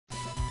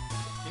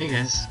Hey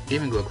guys,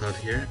 Gaming Glow Cloud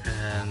here,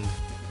 and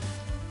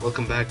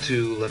welcome back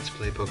to Let's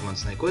Play Pokemon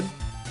Snakewood.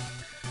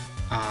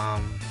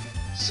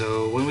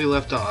 So when we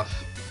left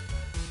off,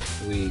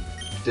 we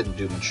didn't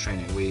do much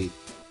training.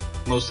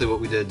 Mostly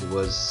what we did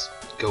was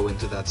go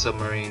into that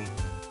submarine,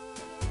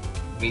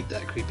 meet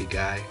that creepy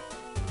guy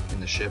in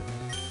the ship,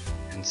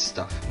 and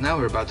stuff. Now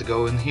we're about to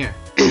go in here,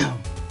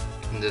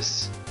 in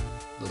this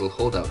little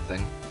holdout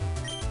thing.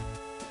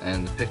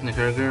 And the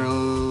picnicker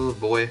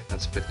boy,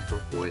 that's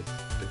picnicker boy.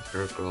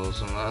 Picnicker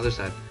girls on the other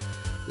side.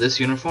 This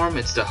uniform,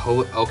 it's the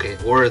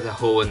or the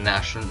Hoenn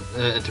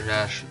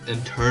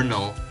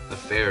Internal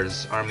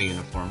Affairs Army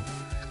uniform.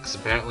 Because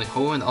apparently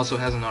Hoenn also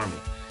has an army.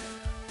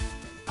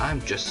 I'm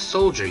just a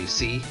soldier, you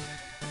see.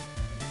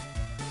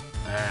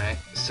 Alright,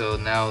 so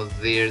now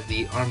they're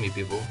the army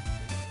people.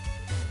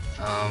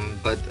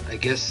 But I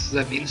guess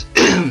that means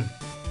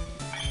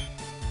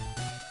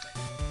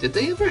did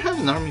they ever have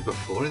an army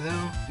before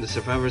though? The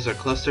survivors are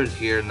clustered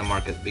here in the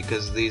market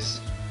because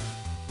these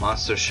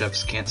monster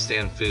chefs can't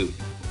stand food.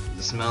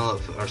 The smell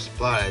of our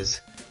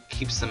supplies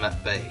keeps them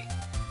at bay.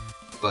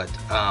 But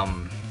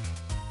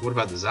what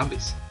about the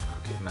zombies?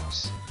 Okay,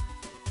 mouse.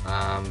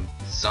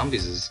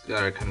 Zombies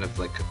are kind of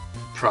like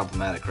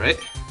problematic, right?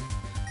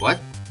 What?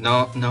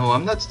 No,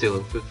 I'm not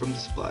stealing food from the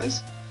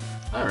supplies.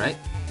 Alright,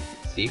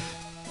 thief.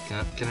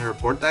 Can I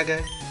report that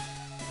guy?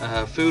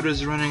 Food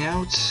is running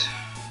out.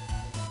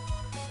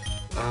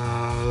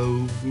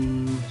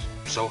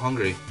 So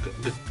hungry.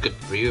 Good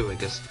for you, I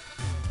guess.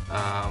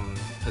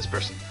 This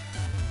person.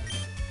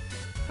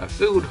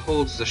 Food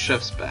holds the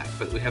chefs back,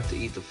 but we have to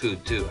eat the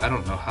food too. I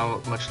don't know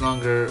how much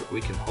longer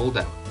we can hold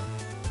out.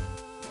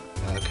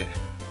 Okay.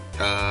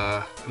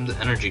 I'm the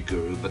energy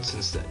guru, but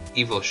since the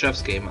evil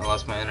chefs came, I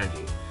lost my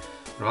energy.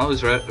 I'm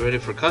always ready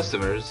for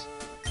customers.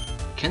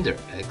 Kinder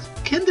eggs.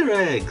 Kinder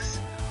eggs!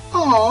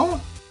 Aww!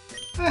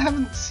 I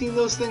haven't seen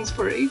those things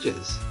for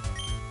ages.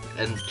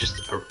 And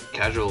just a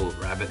casual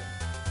rabbit.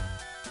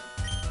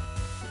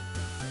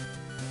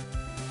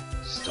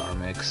 Star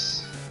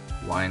mix,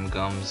 wine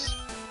gums,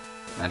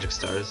 magic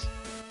stars.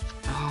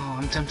 Oh,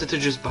 I'm tempted to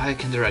just buy a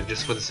Kinder Egg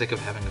just for the sake of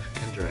having a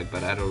Kinder Egg,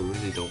 but I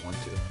really don't want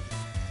to.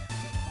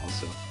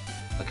 Also,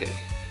 okay,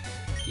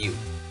 you.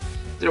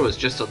 There was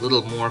just a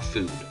little more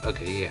food.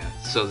 Okay, yeah,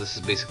 so this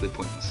is basically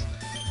pointless.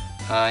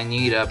 I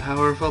need a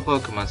powerful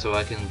Pokemon so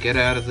I can get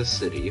out of the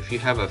city. If you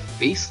have a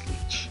Face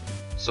Leech,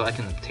 so I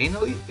can obtain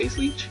a Face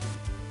Leech,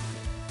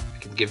 I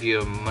can give you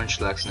a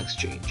Munchlax in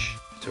exchange.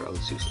 After all,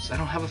 it's useless. I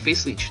don't have a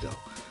Face Leech though.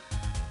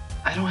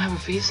 I don't have a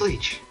Face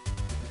Leech.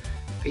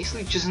 Face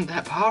Leech isn't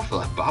that powerful.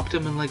 I bopped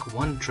him in like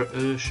one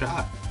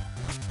shot.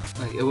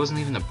 Like, it wasn't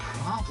even a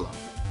problem.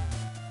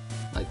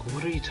 Like,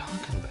 what are you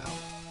talking about?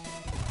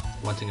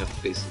 Wanting a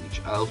Face Leech.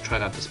 I'll try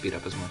not to speed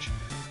up as much.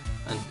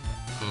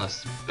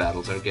 Unless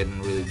battles are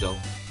getting really dull.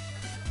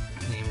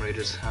 Name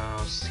Raider's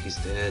house. He's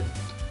dead.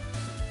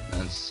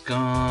 That's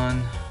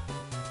gone.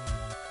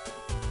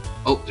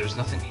 Oh, there's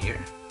nothing here.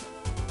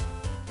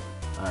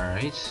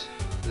 Alright.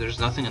 There's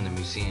nothing in the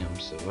museum,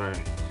 so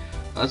alright.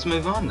 Let's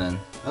move on then.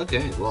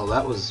 Okay, well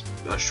that was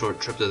a short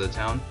trip to the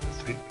town.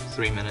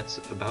 Three minutes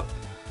about.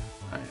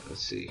 Alright,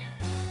 let's see.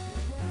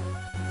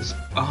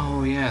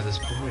 Oh yeah, this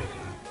boy.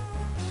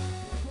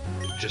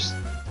 Just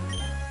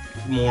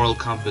moral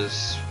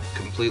compass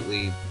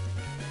completely.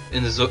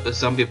 In the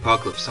zombie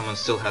apocalypse, someone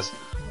still has.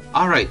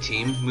 Alright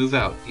team, move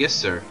out. Yes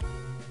sir.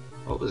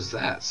 What was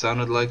that?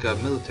 Sounded like a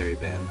military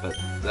band, but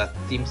that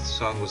theme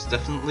song was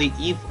definitely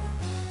evil.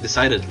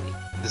 Decidedly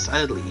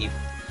evil.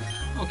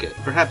 Okay,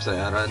 perhaps I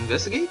ought to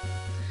investigate?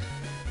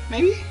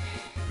 Maybe?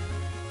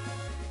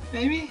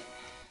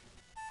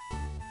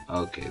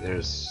 Okay,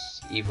 there's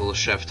evil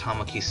chef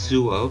Tamaki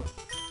Suo.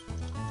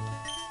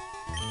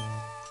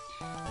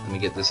 Let me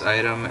get this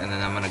item, and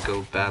then I'm gonna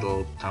go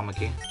battle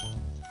Tamaki.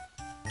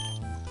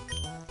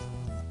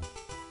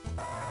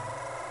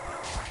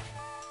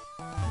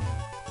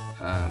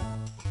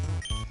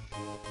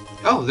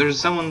 Oh, there's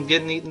someone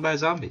getting eaten by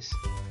zombies.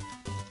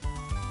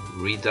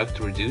 Reduct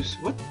reduce?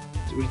 What?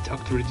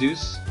 Reduct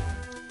reduce?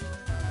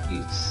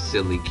 You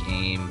silly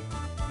game.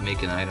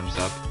 Making items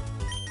up.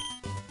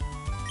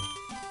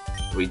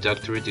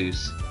 Reduct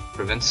reduce.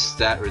 Prevents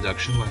stat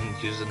reduction when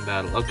used in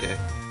battle. Okay.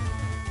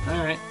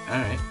 Alright.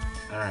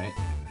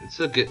 It's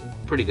a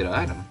pretty good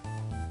item.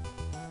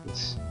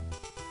 It's...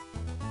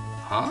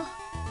 Huh?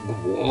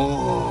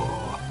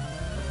 Whoa!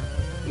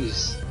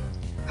 Jeez.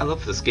 I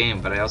love this game,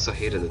 but I also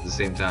hate it at the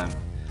same time.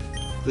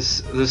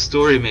 The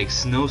story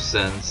makes no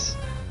sense.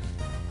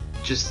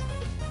 Just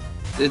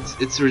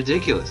it's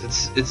ridiculous.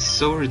 It's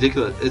so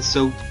ridiculous. It's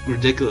so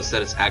ridiculous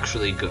that it's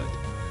actually good.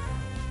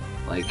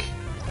 Like,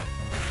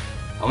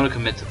 I want to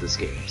commit to this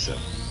game, so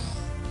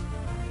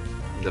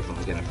I'm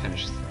definitely gonna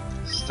finish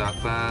the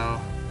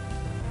stockpile.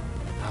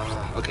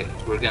 Okay,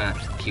 we're gonna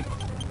keep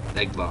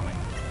egg bombing.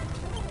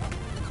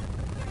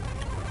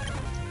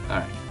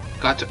 Alright,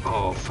 got to.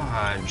 Oh,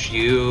 fudge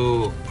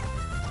you!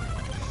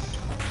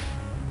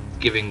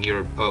 Giving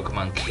your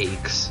Pokemon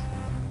cakes.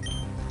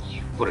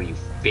 What are you,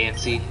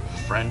 fancy?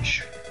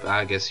 French?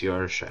 I guess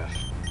you're a chef.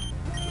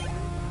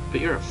 But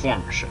you're a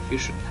former chef, you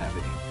shouldn't have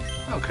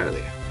any. Oh,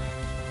 Curly.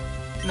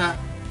 Nah.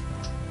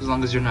 As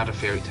long as you're not a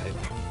fairy type.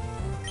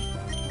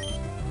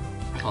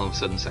 All of a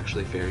sudden, it's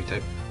actually fairy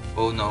type.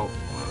 Oh no,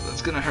 oh,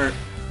 that's gonna hurt.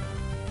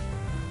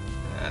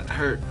 That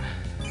hurt.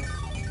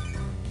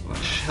 How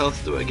much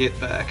health do I get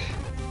back?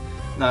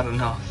 Not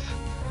enough.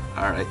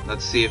 Alright,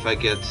 let's see if I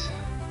get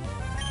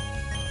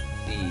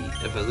the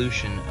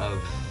evolution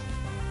of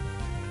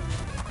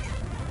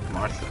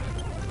Martha.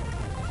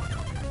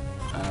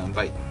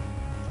 Bite.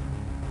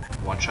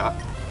 One shot.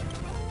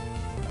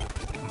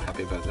 I'm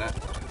happy about that.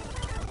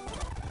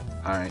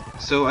 Alright,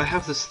 so I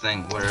have this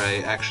thing where I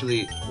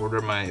actually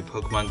order my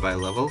Pokemon by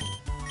level.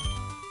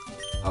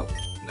 Oh,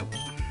 nope.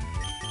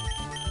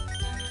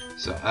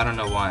 So, I don't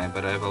know why,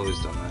 but I've always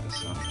done that,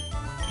 so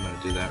I'm gonna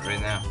do that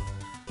right now,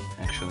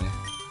 actually.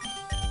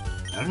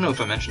 I don't know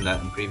if I mentioned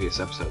that in previous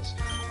episodes.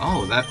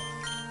 Oh, that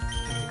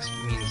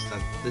means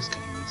that this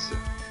guy needs to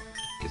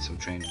get some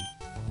training.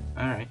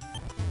 Alright.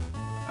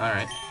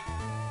 Alright.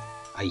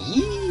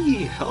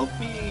 Ayee! Help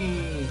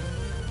me!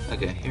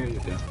 Okay, here you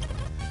go.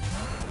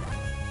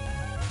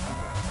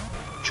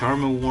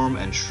 Charmaworm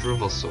and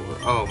Shrivelsaur.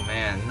 Oh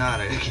man,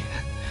 not again.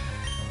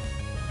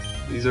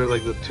 These are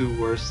like the two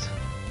worst.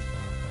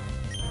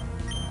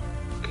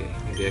 Okay,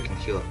 maybe I can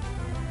heal up.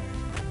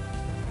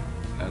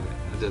 Okay,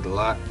 I did a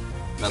lot.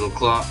 Metal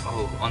Claw.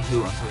 Oh, on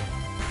who? On who?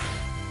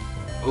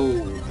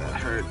 Oh, that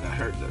hurt, that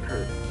hurt, that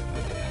hurt.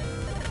 Okay.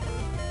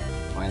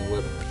 Mind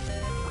Whip.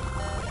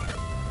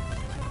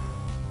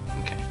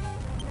 Okay.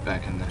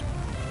 Back in there.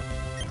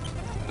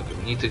 Okay,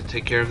 we need to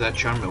take care of that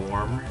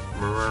Charmaworm.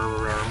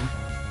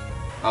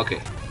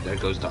 Okay, there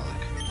goes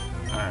Dalek.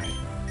 Alright.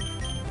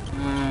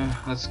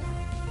 Let's...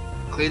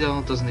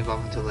 Claydol doesn't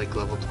evolve until like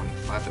level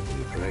 25, I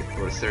believe, right?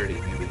 Or 30,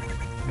 maybe.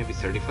 Maybe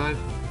 35?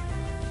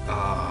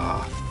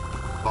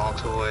 Ball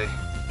Toy.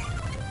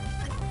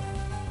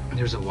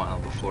 There's a while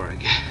before I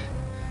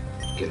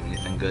get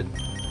anything good.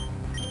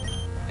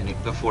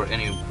 Before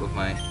any of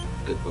my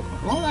good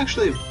Pokemon. Well,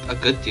 actually, a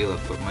good deal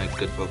of my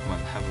good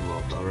Pokemon have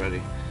evolved already.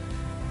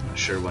 I'm not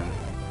sure when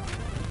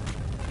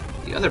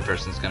the other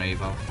person's gonna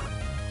evolve.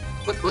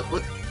 What?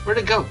 Where'd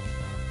it go?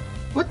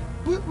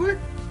 Where?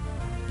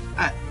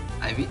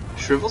 Ivy?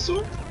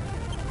 Shrivelsaur?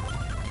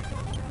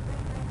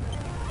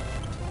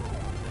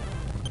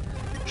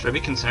 Should I be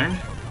concerned?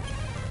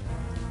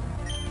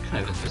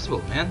 Kind of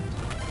invisible, man.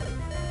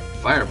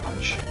 Fire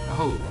Punch.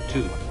 Oh,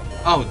 dude.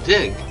 Oh,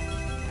 Dig!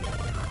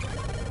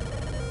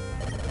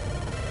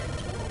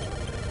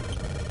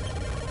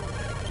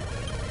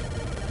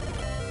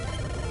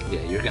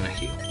 Yeah, you're gonna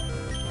heal.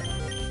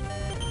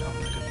 No,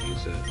 I'm not gonna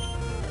use it.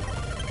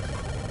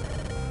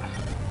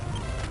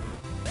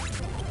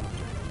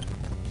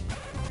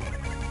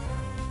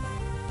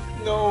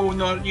 No,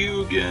 not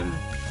you again.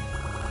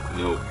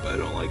 Nope, I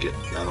don't like it.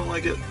 I don't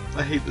like it.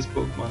 I hate this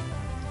Pokemon.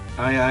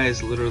 Ai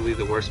is literally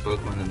the worst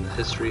Pokemon in the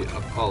history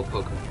of all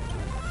Pokemon.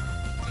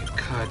 You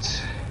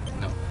cut.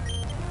 No.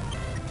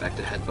 Back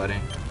to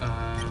headbutting.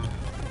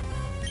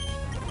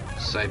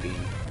 Psybeam.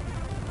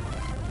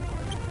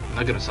 I'm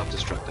not gonna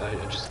self-destruct. I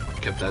just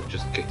kept that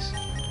just in case.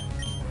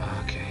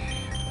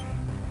 Okay.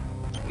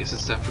 Guess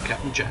it's time for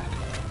Captain Jack.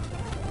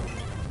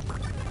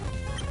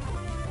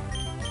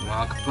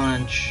 Mach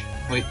Punch.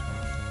 Wait.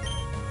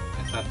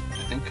 I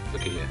think.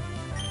 Okay, yeah.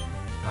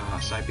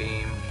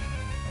 Psybeam.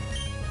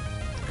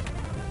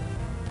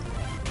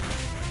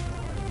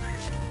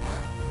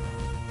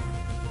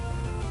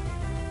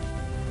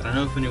 I don't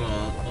know if anyone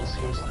else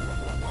hears that.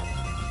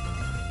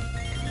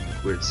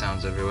 Weird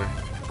sounds everywhere.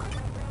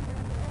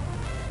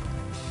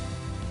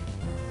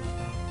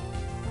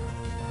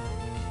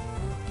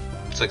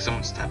 It's like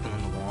someone's tapping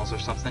on the walls or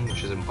something,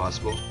 which is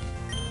impossible.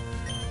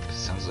 It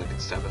sounds like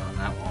it's tapping on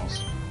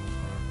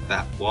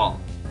that wall.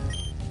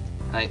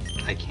 I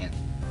can't.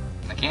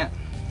 I can't.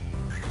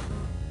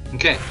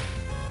 Okay,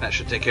 that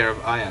should take care of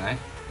Ai.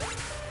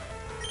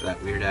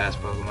 That weird ass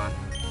Pokemon.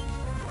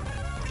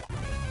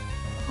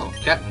 Oh,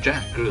 Captain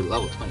Jack grew to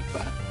level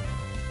 25.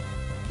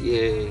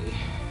 Yay.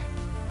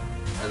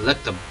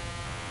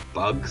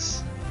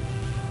 Electabugs.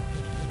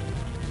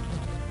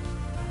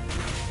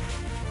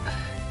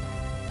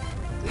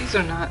 These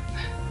are not...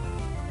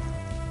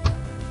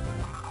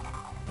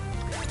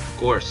 Of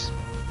course.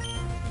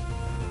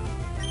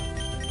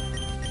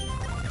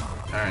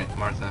 Alright,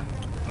 Martha.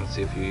 Let's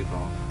see if you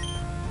evolve.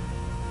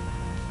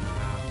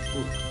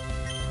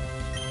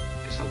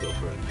 Guess I'll go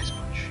for a nice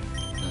punch.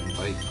 And then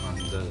bite on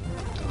the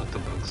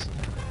Electabugs.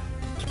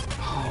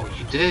 Oh,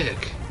 you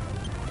dick!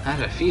 I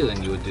had a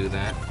feeling you would do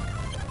that.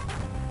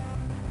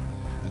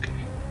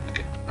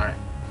 Okay, alright.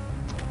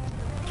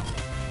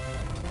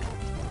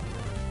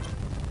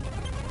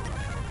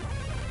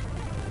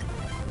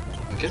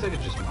 I guess I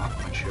could just Mach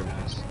Punch your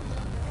ass.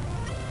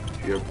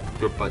 Your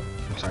butt.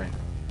 I'm sorry.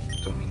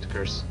 Don't mean to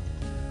curse.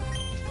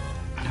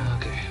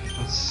 Okay,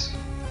 let's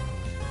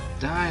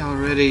die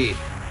already.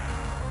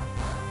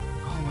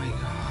 Oh my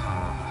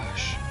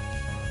gosh.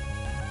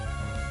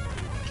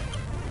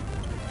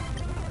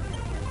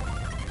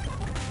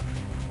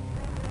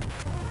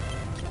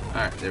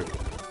 Alright, there we go.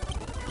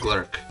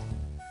 Glurk.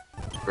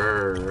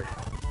 Brr.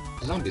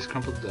 Zombies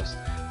crumpled to dust.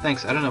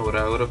 Thanks, I don't know what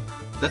I would've...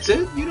 That's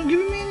it? You don't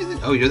give me anything?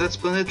 Oh, you're that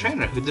splendid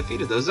trainer who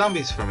defeated those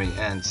zombies for me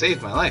and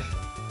saved my life.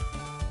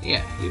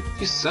 Yeah,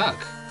 you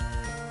suck.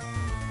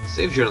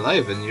 Saved your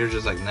life and you're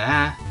just like,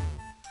 nah.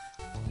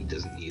 He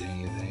doesn't need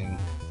anything.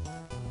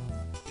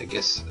 I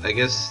guess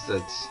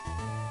that's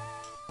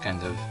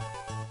kind of...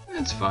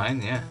 It's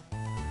fine, yeah.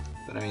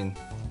 But I mean...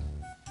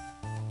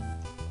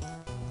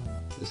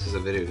 This is a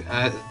video...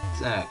 okay,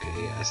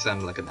 yeah, I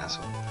sound like an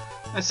asshole.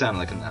 I sound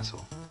like an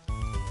asshole.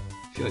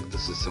 I feel like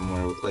this is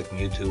somewhere like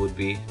Mewtwo would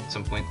be at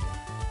some point.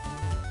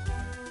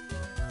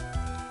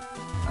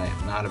 I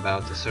am not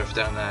about to surf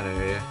down that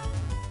area.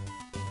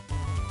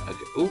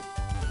 Okay, ooh!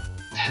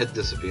 Head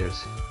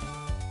disappears.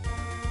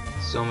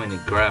 So many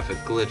graphic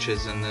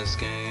glitches in this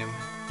game.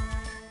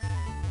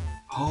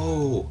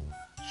 Oh!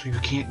 So you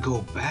can't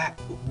go back?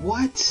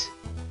 What?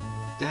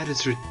 That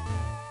is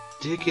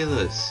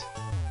ridiculous.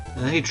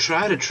 And they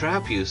try to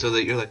trap you so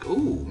that you're like,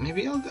 ooh,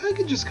 maybe I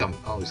could just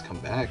always come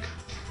back.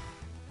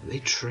 They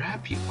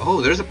trap you.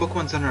 Oh, there's a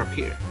Pokemon Center up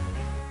here.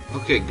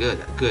 Okay,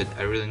 good.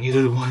 I really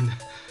needed one.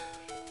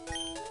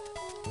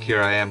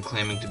 Here I am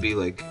claiming to be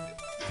like,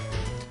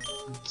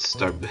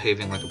 start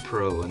behaving like a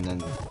pro, and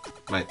then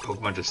my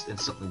Pokemon just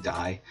instantly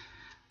die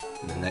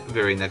in the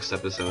very next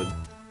episode.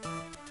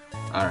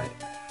 Alright.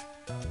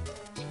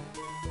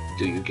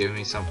 Do you give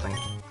me something?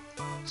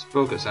 This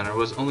Poké Center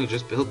was only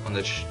just built when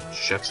the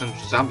chefs and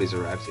zombies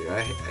arrived here.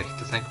 I hate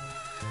to think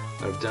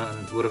I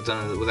would have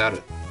done it without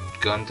it.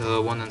 Gone to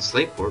the one in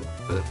Snakewood,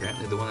 but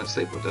apparently the one in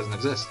Snakewood doesn't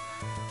exist.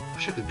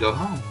 Wish I could go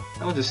home.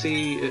 I want to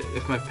see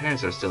if my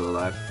parents are still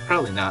alive.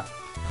 Probably not.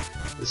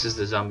 This is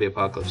the zombie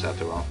apocalypse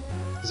after all.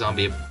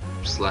 Zombie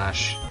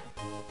slash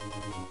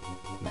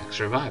max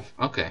revive.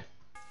 Okay.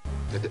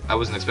 I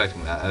wasn't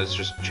expecting that. I was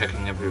just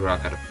checking every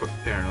rock out of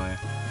paranoia.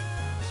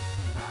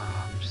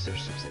 Is there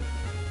something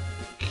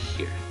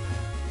here?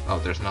 Oh,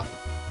 there's nothing.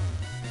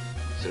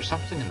 Is there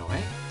something in the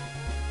way?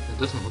 It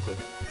doesn't look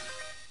like...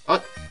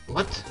 What?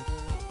 What?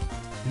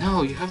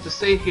 No, you have to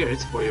stay here.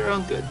 It's for your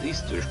own good.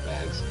 These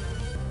douchebags.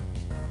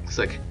 It's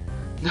like,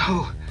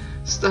 no,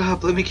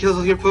 stop. Let me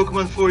kill your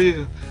Pokemon for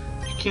you.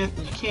 You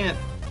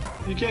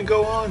can't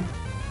go on.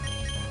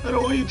 I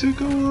don't want you to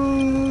go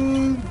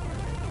on.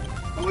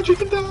 I want you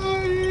to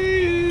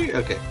die.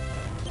 Okay.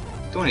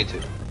 22.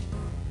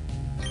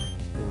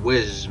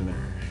 Wismer.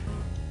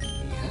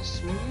 Yes,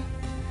 maybe?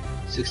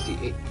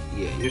 68.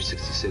 Yeah, you're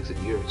 66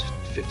 and you're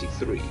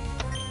 53.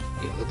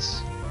 Yeah,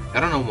 let's... I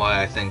don't know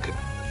why I think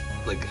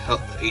like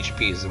health,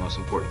 HP is the most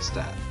important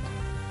stat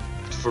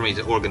for me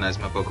to organize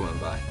my Pokemon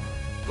by,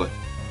 but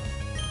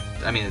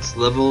I mean it's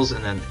levels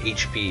and then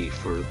HP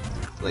for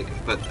like,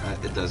 but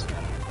it does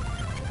matter.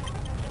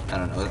 I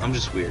don't know. I'm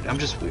just weird.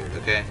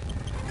 Okay.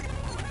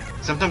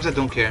 Sometimes I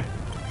don't care,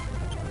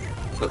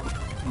 but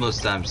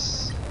most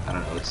times I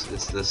don't know. It's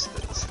this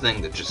thing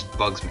that just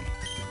bugs me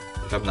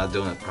if I'm not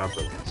doing it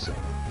properly. So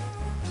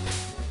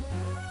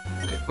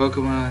okay,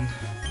 Pokemon.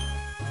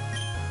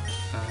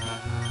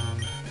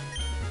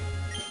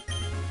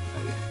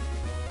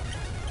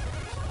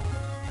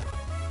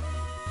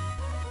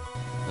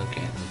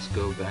 Okay, let's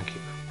go back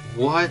here.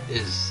 What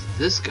is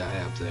this guy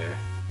up there?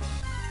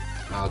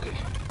 Okay.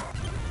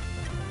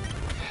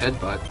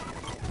 Headbutt.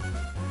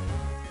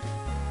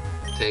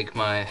 Take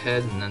my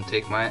head and then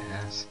take my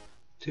ass.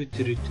 I don't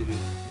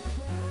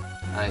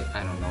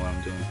know what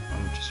I'm doing.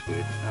 I'm just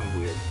weird. I'm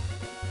weird.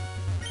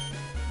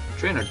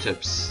 Trainer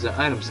tips. The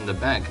items in the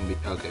bag can be...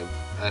 Okay,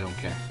 I don't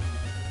care.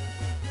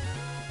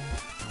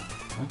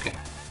 Okay.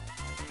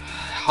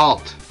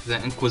 Halt.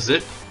 The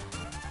Inquisition.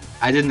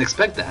 I didn't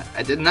expect that.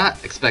 I did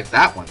not expect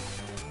that one.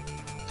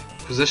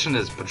 Inquisition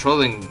is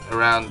patrolling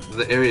around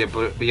the area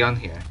beyond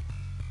here.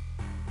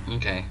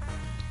 Okay.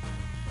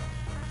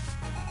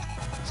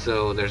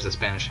 So there's the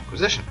Spanish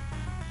Inquisition.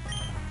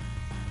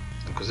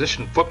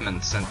 Inquisition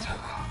footman sent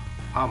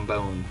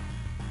Hombone.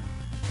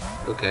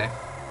 Okay.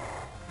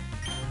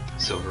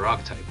 So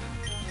rock type.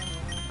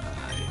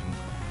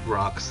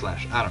 Rock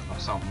slash I don't know,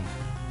 something.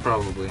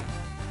 Probably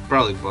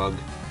bug,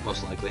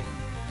 most likely.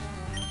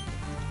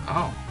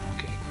 Oh,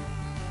 okay.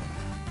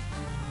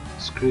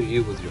 Screw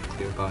you with your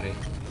clear body.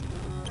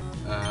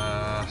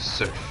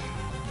 Surf.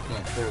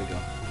 Yeah, there we go.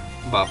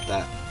 Bop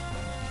that.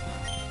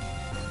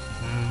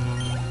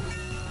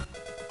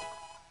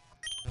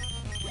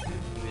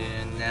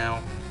 And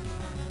now,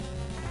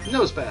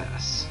 Nose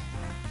Pass.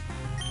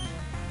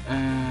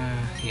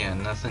 Yeah,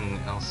 nothing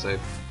else I've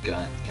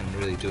got can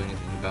really do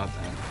anything about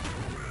that.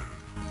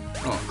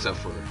 Oh, except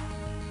for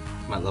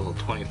my level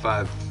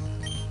 25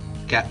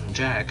 Captain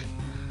Jack.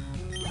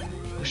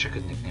 Wish I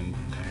could nickname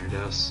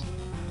Gyarados.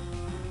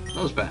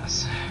 Nose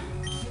Pass.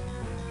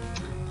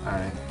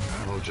 Alright,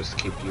 I'll just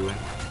keep you in.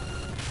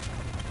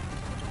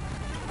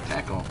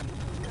 Tackle.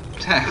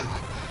 Tackle.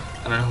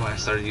 I don't know why I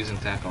started using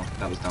Tackle.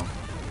 That was dumb.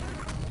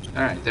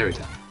 Alright, there we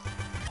go.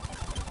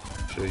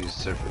 Should we use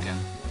Surf again?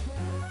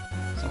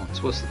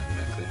 Someone's whistling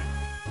back there.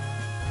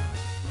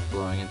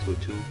 Blowing into a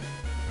tube.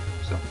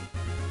 Something.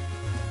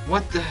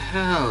 What the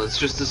hell? It's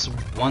just this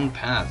one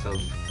path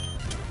of,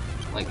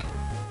 like,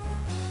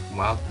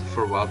 wild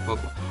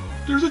Pokemon.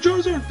 There's a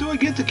Charizard! Do I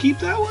get to keep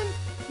that one?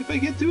 If I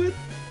get to it?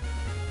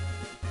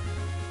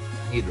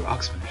 I need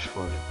Rock Smash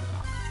for it.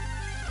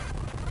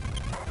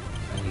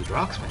 I need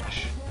Rock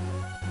Smash.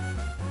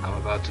 I'm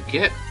about to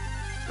get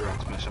the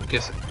Rock Smash, I'm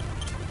guessing.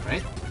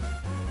 Right?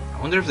 I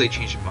wonder if they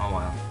changed it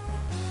Mawile.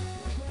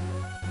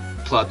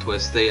 Plot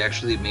twist, they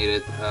actually made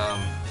it,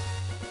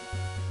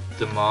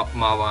 the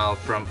Mawile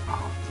from...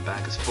 Oh, the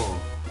back is full.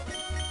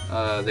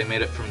 They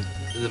made it from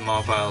the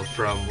Mawile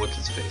from what's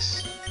its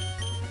face?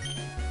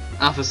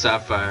 Alpha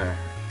Sapphire.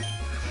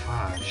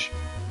 Fudge.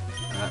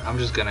 I'm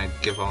just gonna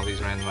give all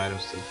these random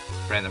items to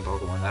random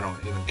Pokemon. I don't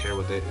even care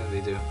what they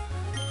do.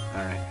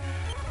 Alright.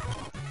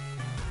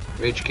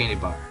 Rage Candy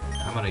Bar.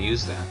 I'm gonna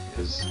use that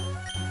because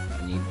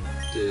I need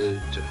to.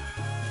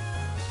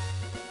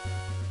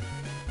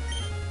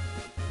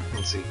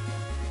 Let's see.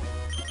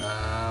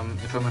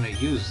 If I'm gonna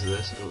use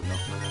this. Oh no.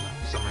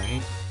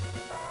 Summary.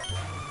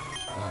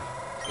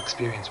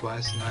 Experience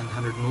wise,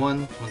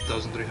 901,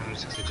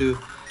 1,362.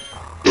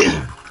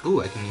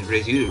 Ooh, I can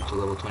raise you to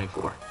level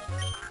 24.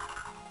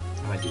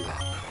 I might do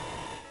that.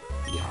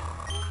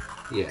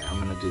 Yeah, I'm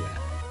gonna do that.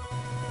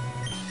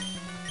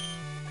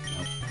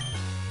 Nope.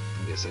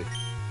 I guess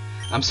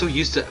I'm so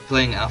used to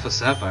playing Alpha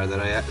Sapphire that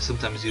I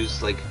sometimes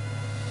use like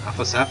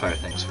Alpha Sapphire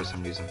things for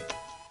some reason.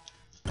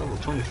 Level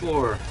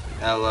 24.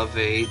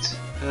 Elevate.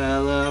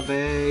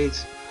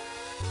 Elevate.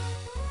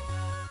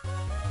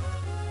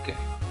 Okay.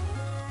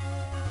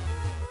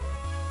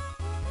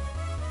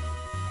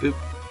 Boop.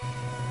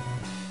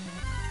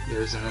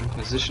 There's an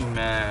Inquisition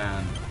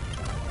man.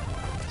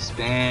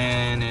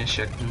 Spanish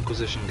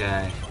Inquisition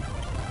guy.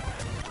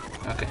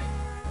 Okay.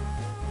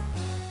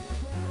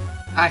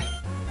 Hi.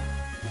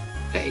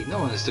 Hey, no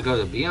one is to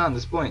go beyond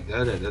this point.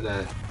 Oh,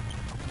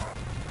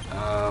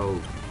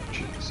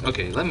 jeez.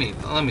 Okay, let me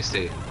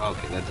stay.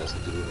 Okay, that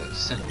doesn't do a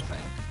single thing.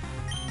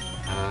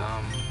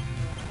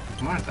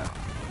 Martha.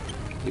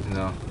 Even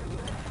though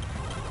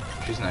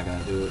she's not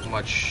gonna do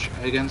much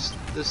against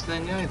this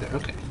thing either.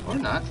 Okay, or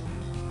not.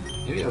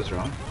 Maybe I was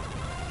wrong.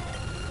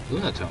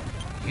 Lunatone.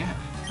 Yeah.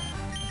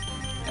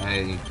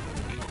 I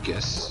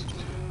guess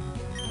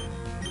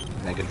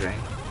Mega Drain.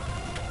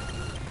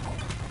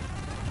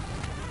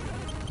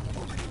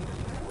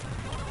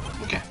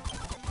 Okay.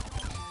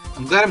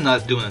 I'm glad I'm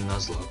not doing a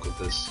Nuzlocke with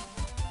this.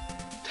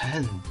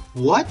 10.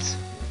 What?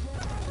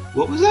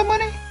 What was that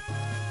money?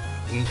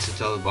 I need to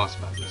tell the boss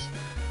about this.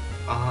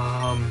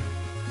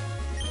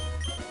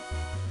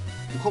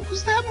 What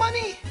was that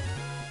money?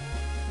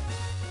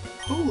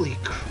 Holy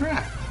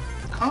crap.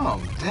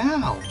 Calm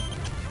down.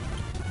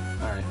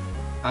 Alright.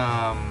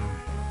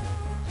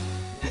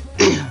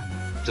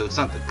 So it's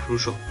not the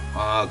crucial.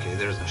 Oh, okay,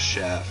 there's a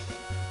chef.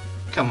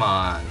 Come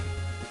on.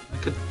 I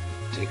could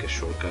take a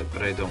shortcut,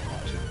 but I don't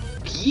want to.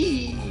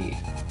 Yee!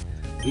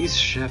 These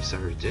chefs are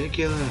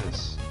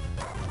ridiculous.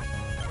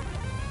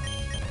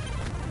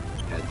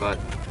 Headbutt.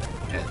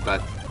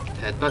 Headbutt.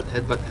 Headbutt.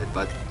 Headbutt.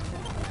 Headbutt.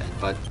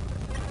 Headbutt.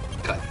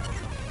 Cut.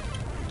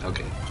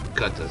 Okay.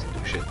 Cut doesn't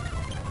do shit.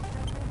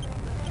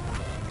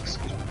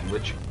 Excuse my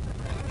language.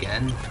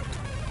 Again.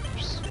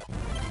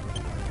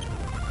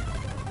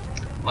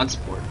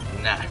 Mudsport.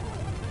 Nah.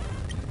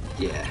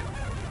 Yeah.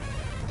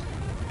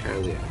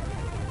 Carlia.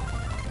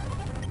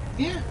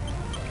 Yeah.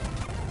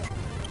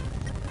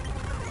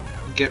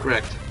 Get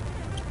wrecked.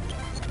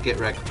 Get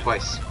wrecked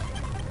twice.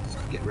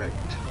 Get wrecked.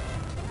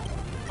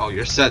 Oh,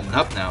 you're setting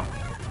up now.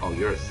 Oh,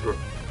 you're a threat.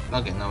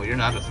 Okay, no, you're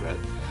not a threat.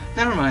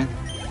 Never mind.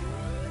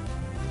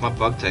 My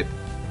bug type.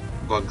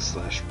 Bug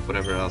slash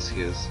whatever else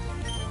he is.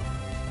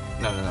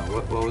 No.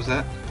 What was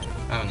that?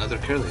 Oh, another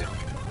Carlia.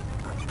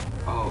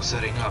 Oh,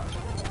 setting up.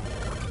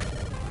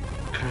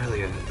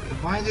 Carlia.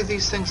 Why do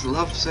these things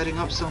love setting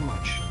up so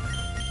much?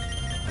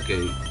 Okay,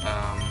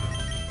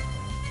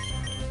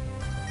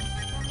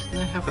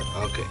 didn't I have it?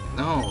 Okay,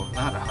 no,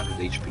 not 100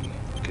 HP.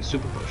 Okay,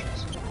 super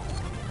potions.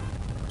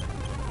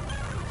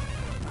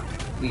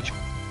 Leech.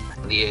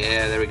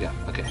 Yeah, there we go.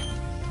 Okay.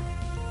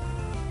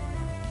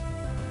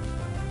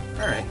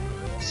 Alright,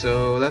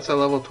 so that's a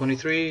level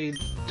 23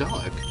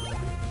 dog.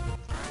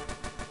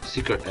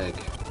 Secret egg.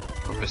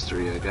 Or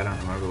mystery egg, I don't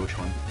remember which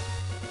one.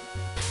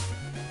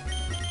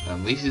 At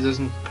least he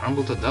doesn't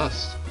crumble to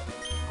dust.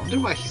 I wonder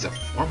why he's a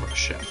former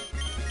chef.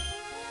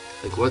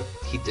 Like what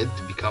he did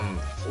to become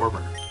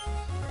former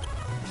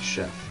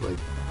chef.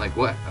 Like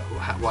what?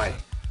 Why?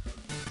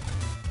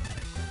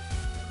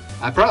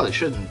 I probably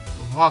shouldn't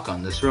walk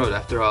on this road.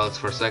 After all, it's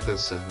for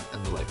cyclists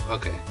and the like.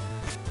 Okay.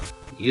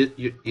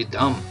 You're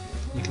dumb.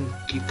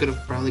 You could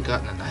have probably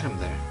gotten an item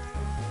there.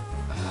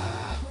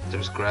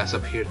 There's grass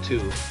up here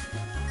too.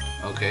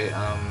 Okay,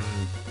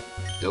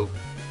 dope.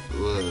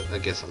 I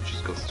guess I'll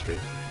just go straight.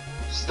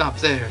 Stop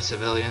there,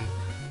 civilian.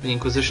 The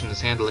Inquisition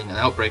is handling an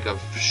outbreak of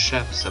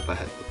chefs up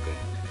ahead. Okay.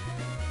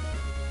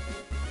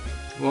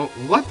 Well,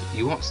 what?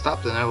 You won't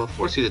stop, then I will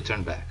force you to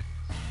turn back.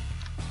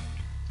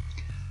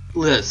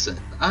 Listen,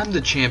 I'm the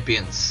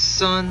champion's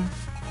son.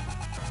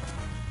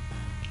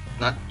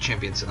 Not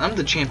champion's son. I'm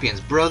the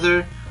champion's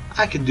brother.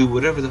 I can do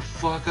whatever the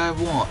fuck I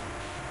want.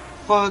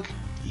 Fuck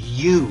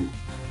you.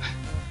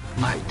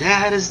 My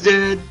dad is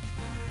dead.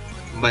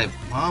 My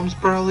mom's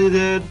probably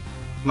dead.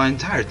 My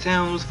entire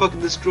town was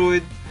fucking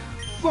destroyed.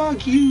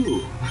 Fuck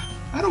you.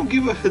 I don't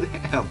give a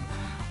damn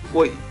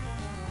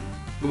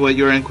what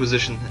your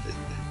Inquisition,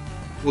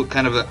 what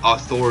kind of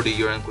authority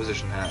your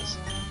Inquisition has.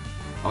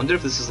 I wonder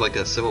if this is like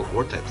a Civil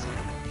War type thing.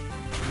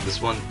 This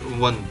one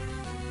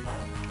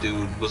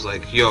dude was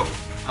like, yo,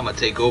 I'm gonna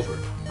take over.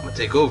 I'm gonna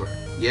take over.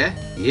 Yeah?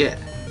 Yeah.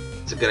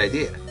 It's a good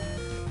idea.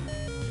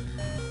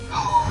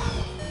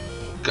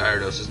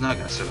 Gyarados is not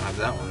gonna survive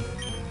that one.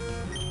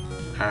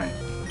 Alright.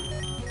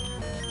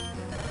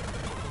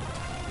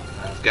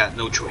 I've got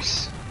no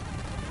choice.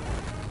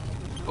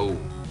 Oh.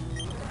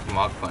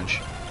 Mach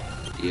Punch.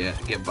 Yeah,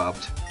 get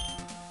bopped.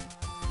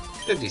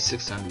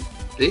 5,600.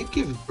 They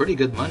give pretty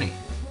good money.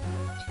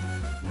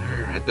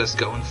 Alright, let's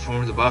go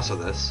inform the boss of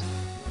this.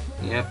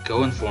 Yep,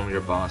 go inform your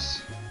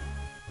boss.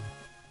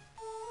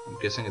 I'm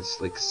guessing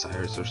it's like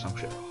Cyrus or some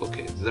shit.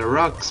 Okay, the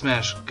Rock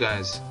Smash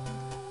guy's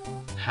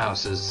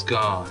house is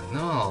gone.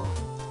 No.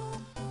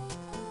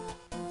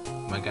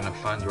 Am I gonna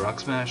find the Rock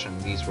Smash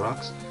and these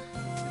rocks?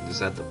 And is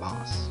that the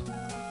boss?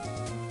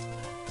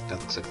 That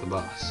looks like the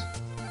boss.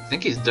 I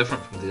think he's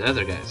different from the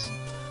other guys.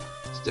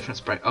 It's a different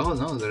sprite. Oh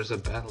no, there's a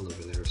battle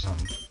over there or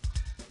something.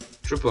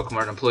 True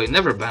Pokemon employee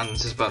never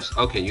abandons his boss.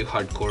 Okay, you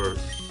hardcore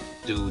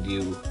dude,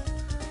 you.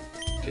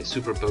 Okay,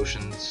 super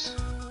potions.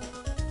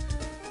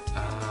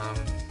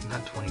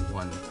 Not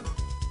 21.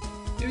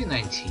 Maybe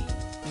 19.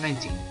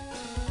 19.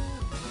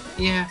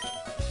 Yeah.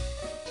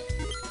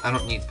 I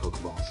don't need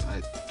Pokeballs.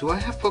 Do I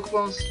have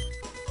Pokeballs?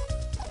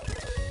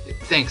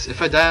 Thanks.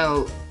 If I die,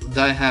 I'll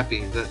die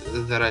happy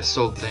that I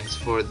sold things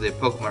for the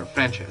Pokemon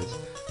franchise.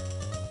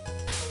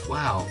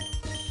 Wow.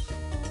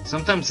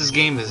 Sometimes this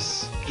game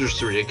is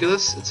just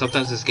ridiculous, and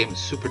sometimes this game is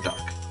super dark.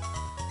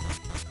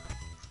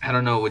 I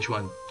don't know which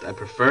one I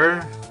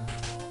prefer,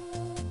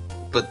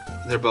 but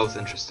they're both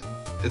interesting.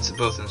 It's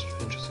both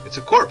interesting. It's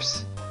a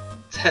corpse.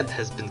 Its head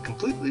has been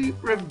completely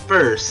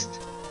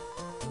reversed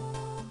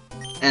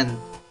and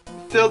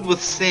filled with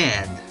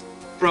sand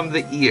from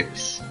the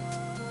ears.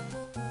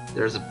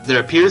 There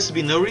appears to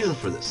be no reason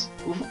for this.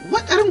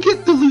 What? I don't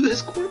get to loot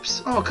his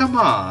corpse. Oh, come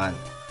on.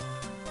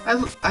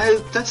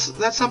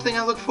 That's something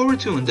I look forward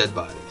to in dead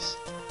bodies.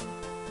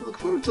 I look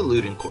forward to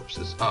looting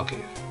corpses.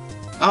 Okay.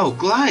 Oh,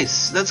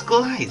 Glice. That's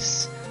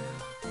Glice.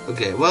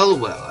 Okay.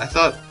 Well. I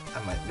thought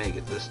I might make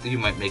it this. You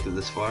might make it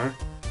this far.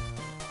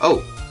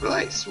 Oh,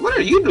 Glice. What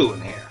are you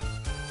doing here?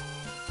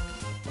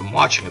 I'm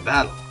watching a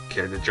battle.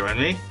 Care to join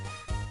me?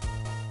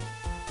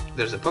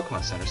 There's a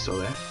Pokemon Center still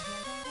there.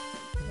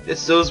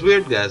 It's those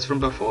weird guys from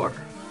before.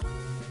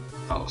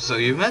 Oh, so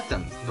you met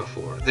them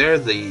before. They're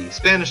the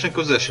Spanish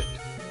Inquisition.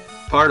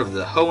 Part of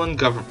the Hoenn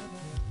government.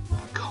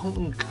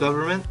 Hoenn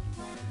government?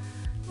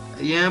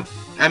 Yeah,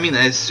 I mean,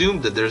 I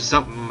assumed that there's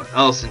something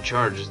else in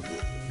charge,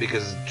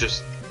 because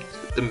just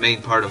the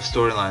main part of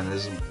storyline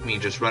is me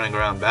just running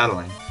around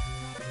battling.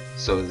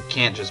 So it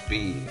can't just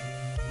be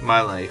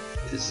my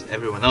life, is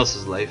everyone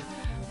else's life.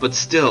 But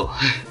still,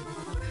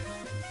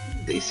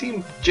 they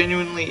seem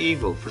genuinely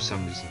evil for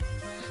some reason.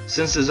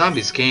 Since the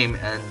zombies came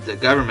and the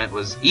government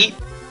was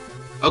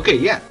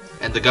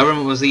and the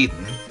government was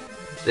eaten,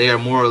 they are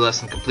more or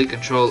less in complete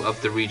control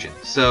of the region.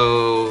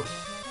 So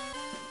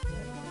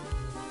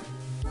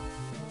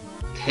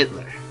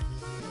Hitler,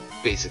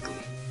 basically.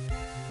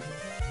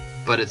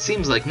 But it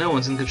seems like no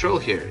one's in control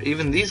here.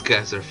 Even these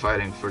guys are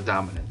fighting for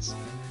dominance.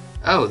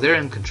 Oh, they're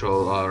in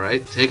control,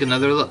 alright. Take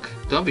another look.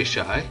 Don't be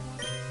shy.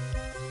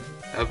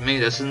 I've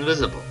made us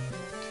invisible.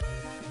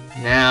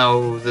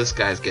 Now this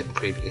guy's getting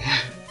creepy.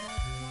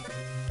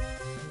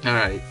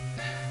 Alright.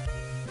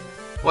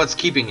 What's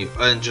keeping you?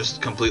 And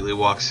just completely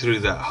walks through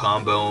that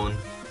Hombone,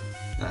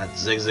 that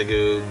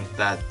Zigzagoon,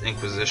 that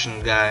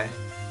Inquisition guy.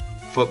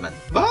 Footman.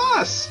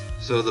 Boss!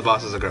 So the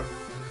boss is a girl.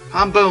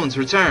 Hombones,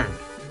 return!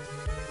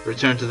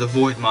 Return to the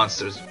Void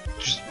Monsters.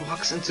 Just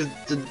walks into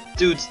the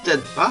dude's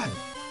dead body.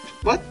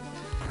 What?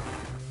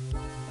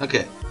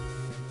 Okay.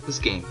 This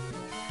game.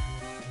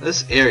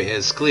 This area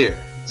is clear.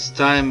 It's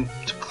time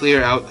to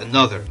clear out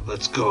another.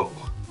 Let's go.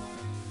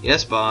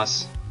 Yes,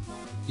 boss.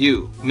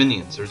 You,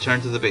 minions,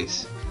 return to the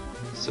base.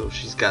 So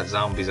she's got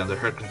zombies under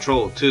her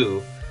control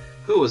too.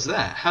 Who was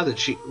that?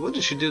 What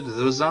did she do to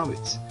those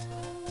zombies?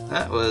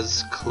 That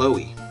was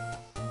Chloe.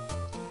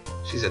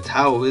 She's a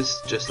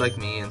Taoist just like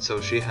me, and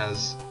so she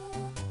has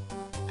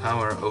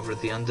power over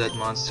the undead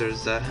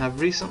monsters that have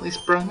recently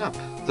sprung up.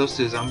 Those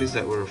two zombies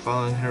that were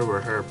following her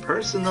were her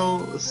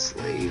personal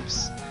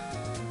slaves.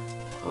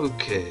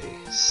 Okay,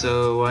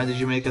 so why did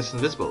you make us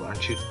invisible?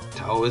 Aren't you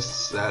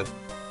Taoists, a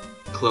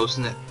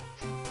close-knit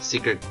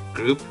secret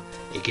group,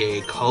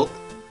 aka cult,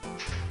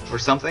 or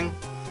something?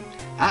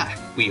 Ah,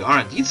 we are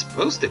indeed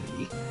supposed to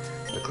be.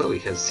 But Chloe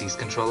has seized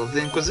control of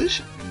the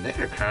Inquisition, and they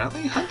are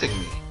currently hunting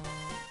me.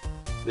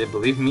 They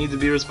believe me to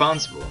be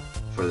responsible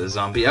for the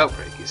zombie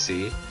outbreak, you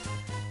see.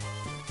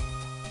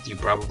 You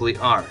probably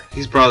are.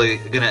 He's probably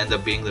gonna end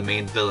up being the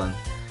main villain.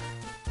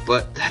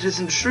 But that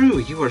isn't true.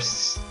 You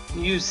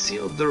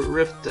sealed the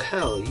rift to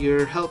hell.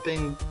 You're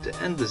helping to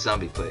end the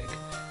zombie plague.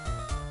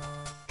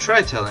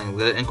 Try telling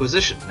the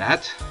Inquisition,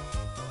 Nat.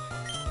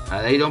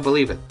 They don't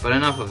believe it, but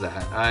enough of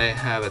that. I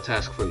have a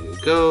task for you.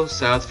 Go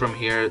south from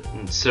here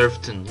and surf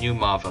to New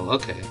Mauville.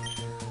 Okay.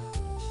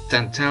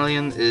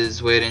 Tantalion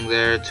is waiting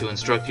there to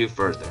instruct you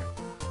further.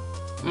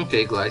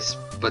 Okay, Glyce,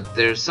 but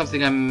there's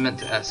something I meant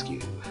to ask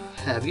you.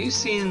 Have you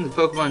seen the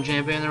Pokemon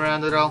Champion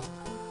around at all?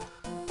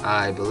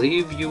 I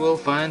believe you will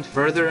find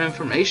further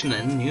information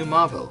in New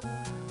Mauville.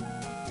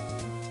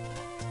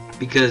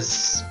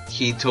 Because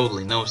he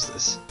totally knows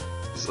this.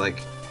 He's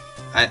like,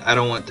 I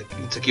don't want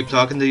to keep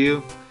talking to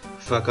you.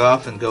 Fuck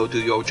off and go do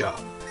your job.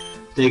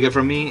 Take it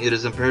from me, it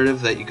is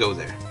imperative that you go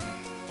there.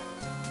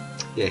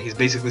 Yeah, he's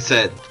basically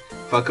said,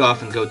 fuck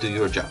off and go do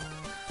your job.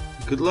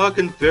 Good luck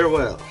and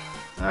farewell.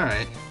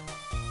 Alright.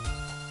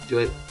 Do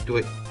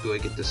I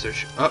get the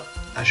search? Oh,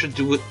 I should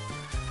do it.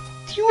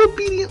 You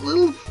obedient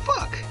little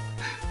fuck.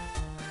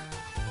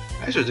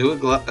 I should do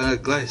what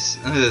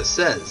Glyce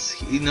says.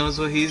 He knows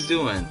what he's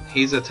doing.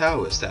 He's a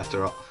Taoist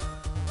after all.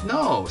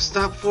 No,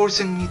 stop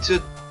forcing me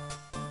to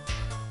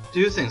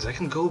do things. I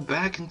can go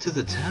back into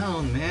the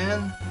town,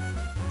 man.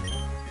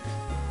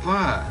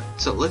 What?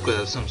 It's a liquid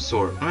of some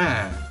sort,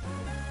 man.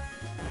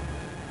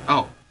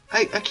 Oh,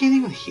 I can't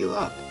even heal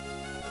up.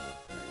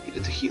 You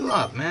need to heal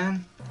up,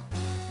 man.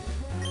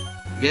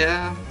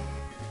 Yeah.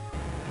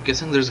 I'm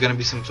guessing there's gonna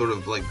be some sort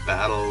of like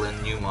battle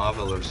in New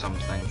Mauville or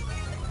something.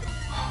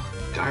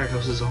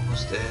 Gyarados is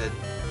almost dead.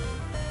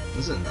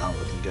 This is not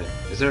looking good.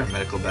 Is there a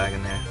medical bag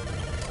in there?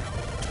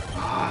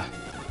 Ah.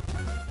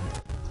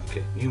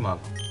 Okay, New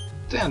Mauville.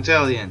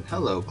 Tantalion!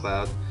 Hello,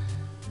 Cloud.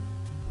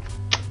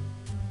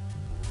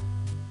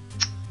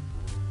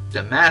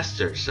 The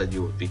Master said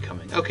you would be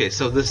coming. Okay,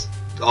 so this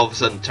all of a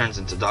sudden turns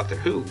into Doctor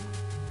Who.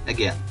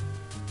 Again.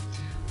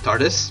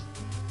 TARDIS.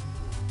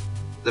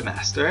 The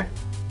Master.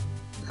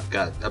 I've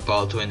got a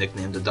ball toy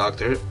nicknamed the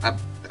Doctor.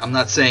 I'm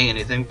not saying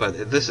anything,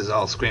 but this is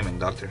all screaming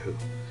Doctor Who.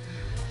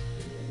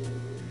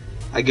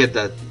 I get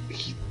that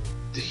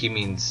he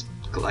means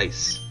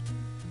Glyce.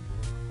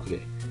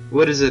 Okay,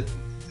 what is it?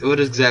 What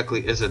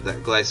exactly is it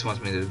that Glyce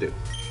wants me to do?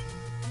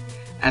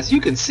 As you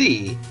can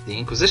see, the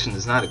Inquisition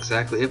is not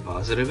exactly a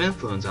positive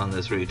influence on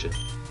this region.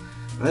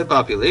 The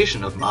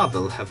population of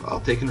Mauville have all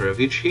taken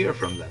refuge here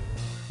from them.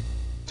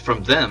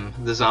 From them,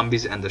 the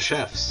zombies and the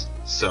chefs.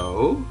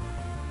 So,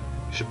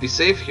 should be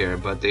safe here,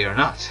 but they are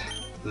not.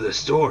 The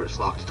store is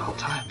locked at all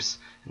times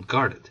and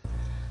guarded.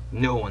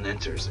 No one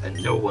enters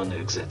and no one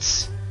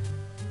exits.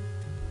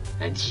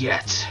 And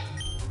yet,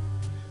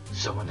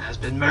 someone has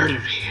been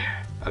murdered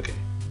here. Okay,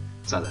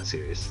 it's not that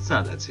serious. It's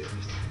not that serious.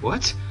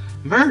 What?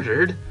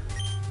 Murdered?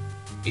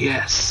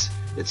 Yes,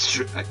 it's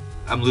true.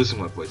 I'm losing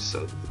my voice,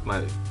 so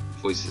my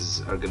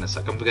voices are gonna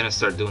suck. I'm gonna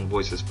start doing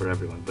voices for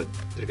everyone, but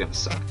they're gonna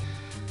suck.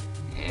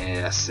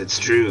 Yes, it's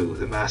true.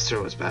 The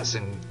Master was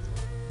passing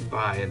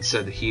by and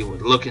said he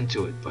would look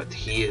into it, but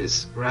he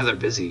is rather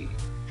busy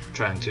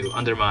trying to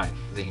undermine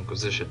the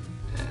Inquisition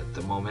at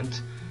the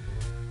moment.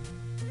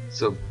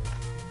 So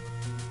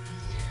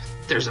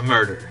there's a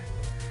murder.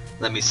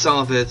 Let me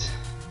solve it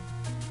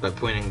by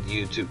pointing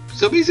you to...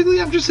 So basically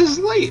I'm just his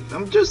slave.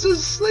 I'm just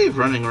his slave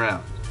running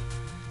around.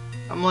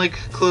 I'm like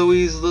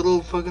Chloe's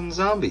little fucking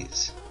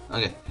zombies.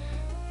 Okay.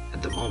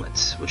 At the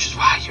moment, which is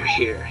why you're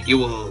here. You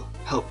will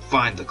help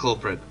find the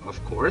culprit,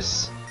 of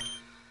course.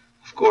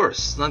 Of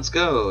course, let's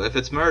go. If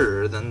it's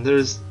murder, then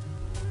there's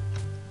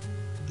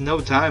no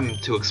time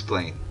to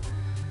explain.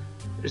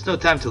 There's no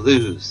time to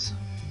lose.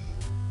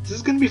 This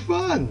is gonna be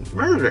fun.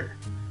 Murder.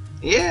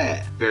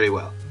 Yeah, very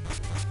well.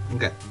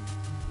 Okay.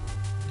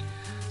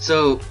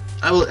 So,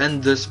 I will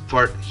end this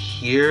part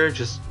here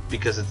just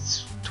because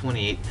it's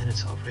 28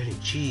 minutes already.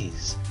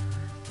 Jeez.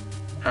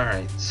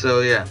 Alright, so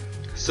yeah.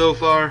 So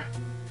far,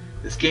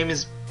 this game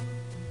is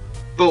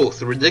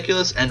both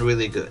ridiculous and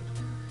really good.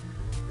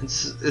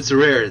 It's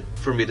rare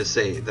for me to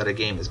say that a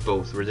game is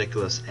both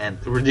ridiculous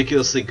and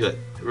ridiculously good.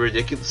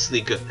 Ridiculously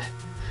good.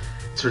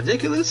 It's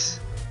ridiculous,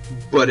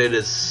 but it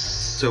is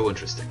so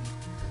interesting.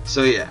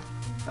 So yeah,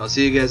 I'll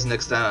see you guys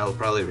next time. I'll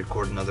probably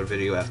record another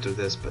video after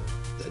this, but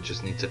I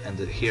just need to end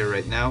it here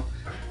right now.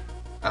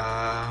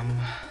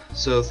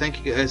 So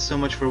thank you guys so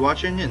much for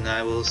watching, and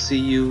I will see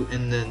you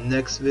in the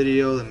next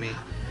video. Let me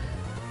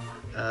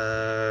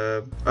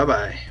bye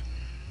bye.